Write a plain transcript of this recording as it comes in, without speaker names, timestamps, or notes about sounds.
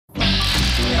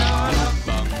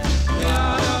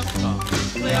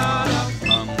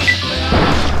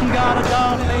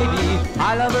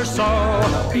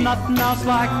nothing else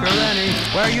like her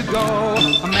anywhere you go.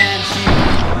 A man, she's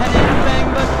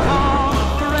anything but calm,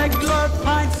 a regular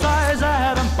pint-sized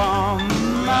atom bomb.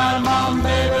 Atom bomb,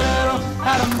 baby, little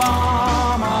atom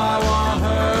bomb. I want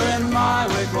her in my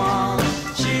wigwam.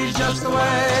 She's just the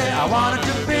way I want it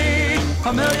to be,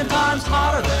 a million times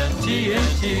hotter than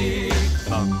TNT.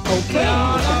 Okay,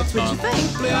 that's what you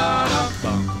think.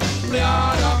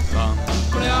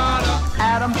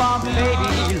 Atom bomb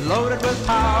baby, loaded with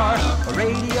power,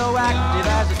 radioactive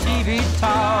as a TV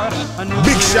tower. A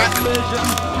Big shot. collision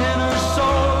in her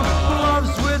soul,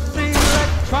 loves with the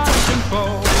electronic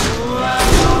control.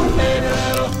 Atom bomb baby,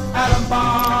 little atom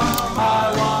bomb. I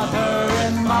want her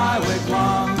in my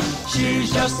wigwam.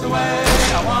 She's just the way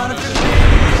I want it to be,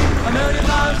 a million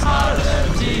times hotter than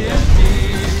TNT.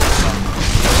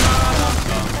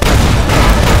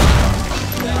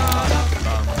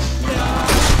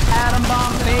 Atom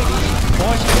bomb baby,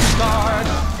 fortune scarred,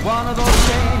 one of those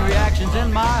chain reactions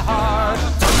in my heart.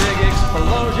 A big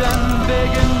explosion,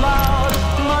 big and loud,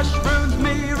 mushrooms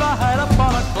me right up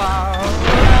on a cloud.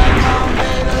 Atom bomb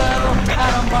baby, little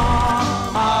atom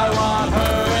bomb. I want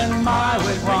her in my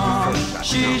wigwam.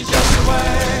 She's just the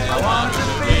way I want her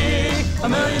to be, a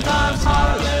million times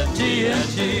hotter than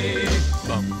TNT.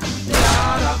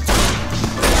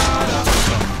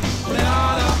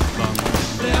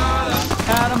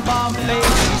 Atom bomb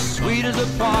baby, sweet as a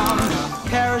plum,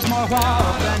 carries more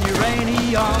water than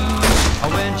uranium.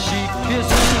 When she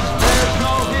kisses, there's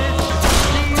no hitch,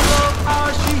 zero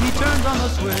power, she turns on the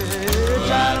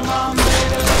switch. Atom bomb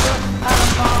baby,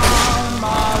 atom bomb. I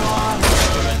want her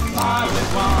in my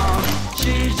wigwam.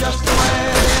 She's just the way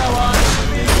I want her to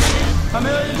be, a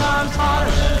million times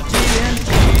hotter than TNT.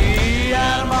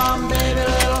 Atom bomb baby,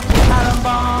 little atom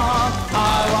bomb. I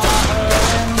want her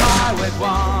in my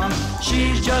wigwam.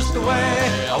 She's just the way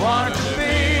I want her to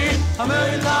be, a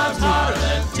million times hotter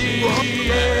than TNT.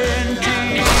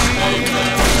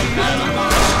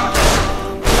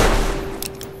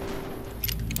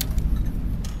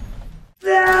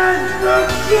 That's the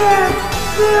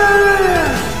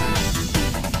Experience!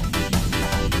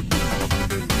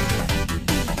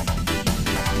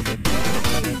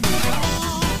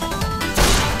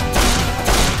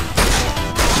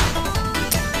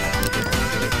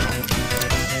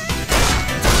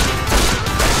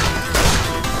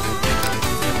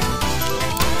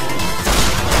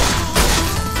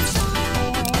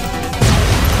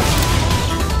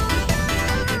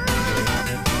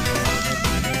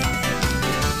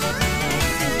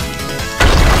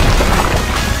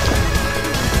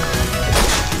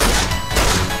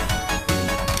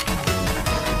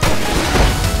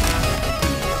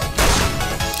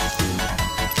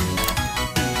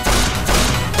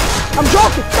 I'm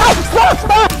joking! Stop! Stop!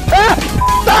 Stop! Stop!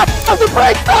 Stop! Stop the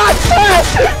brake! Stop! Stop!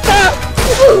 Stop!